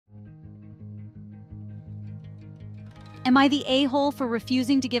Am I the a-hole for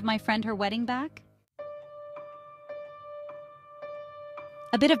refusing to give my friend her wedding back?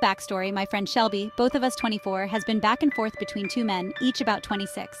 A bit of backstory, my friend Shelby, both of us 24, has been back and forth between two men, each about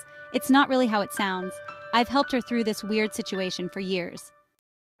 26. It's not really how it sounds. I've helped her through this weird situation for years.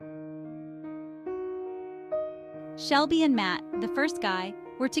 Shelby and Matt, the first guy,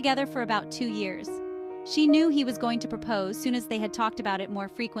 were together for about 2 years. She knew he was going to propose soon as they had talked about it more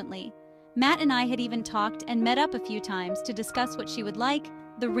frequently. Matt and I had even talked and met up a few times to discuss what she would like,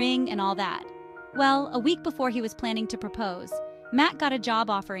 the ring, and all that. Well, a week before he was planning to propose, Matt got a job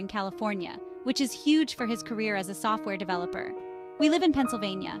offer in California, which is huge for his career as a software developer. We live in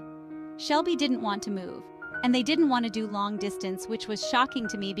Pennsylvania. Shelby didn't want to move, and they didn't want to do long distance, which was shocking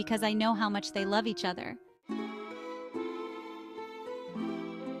to me because I know how much they love each other.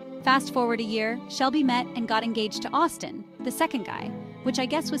 Fast forward a year, Shelby met and got engaged to Austin, the second guy, which I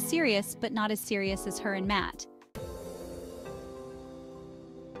guess was serious, but not as serious as her and Matt.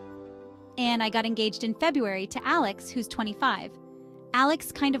 And I got engaged in February to Alex, who's 25.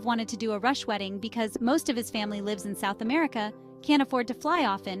 Alex kind of wanted to do a rush wedding because most of his family lives in South America, can't afford to fly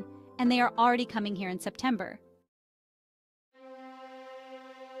often, and they are already coming here in September.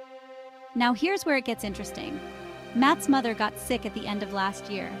 Now here's where it gets interesting. Matt's mother got sick at the end of last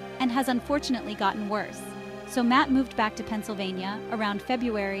year and has unfortunately gotten worse. So Matt moved back to Pennsylvania around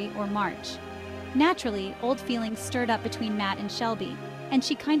February or March. Naturally, old feelings stirred up between Matt and Shelby, and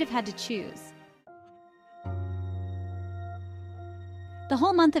she kind of had to choose. The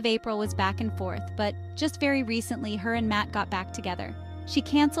whole month of April was back and forth, but just very recently her and Matt got back together. She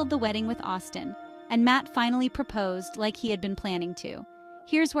canceled the wedding with Austin, and Matt finally proposed like he had been planning to.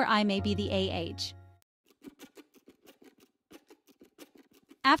 Here's where I may be the AH.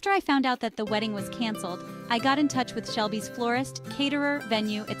 After I found out that the wedding was canceled, I got in touch with Shelby's florist, caterer,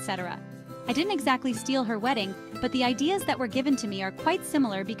 venue, etc. I didn't exactly steal her wedding, but the ideas that were given to me are quite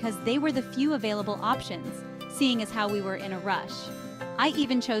similar because they were the few available options, seeing as how we were in a rush. I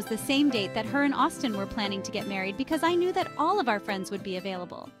even chose the same date that her and Austin were planning to get married because I knew that all of our friends would be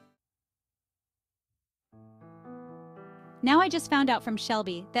available. Now I just found out from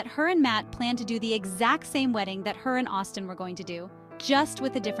Shelby that her and Matt plan to do the exact same wedding that her and Austin were going to do, just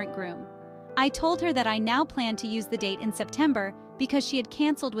with a different groom. I told her that I now plan to use the date in September because she had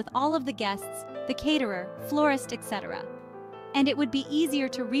canceled with all of the guests, the caterer, florist, etc. And it would be easier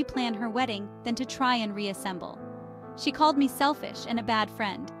to replan her wedding than to try and reassemble. She called me selfish and a bad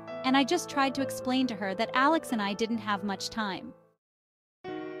friend, and I just tried to explain to her that Alex and I didn't have much time.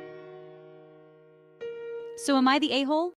 So am I the a-hole?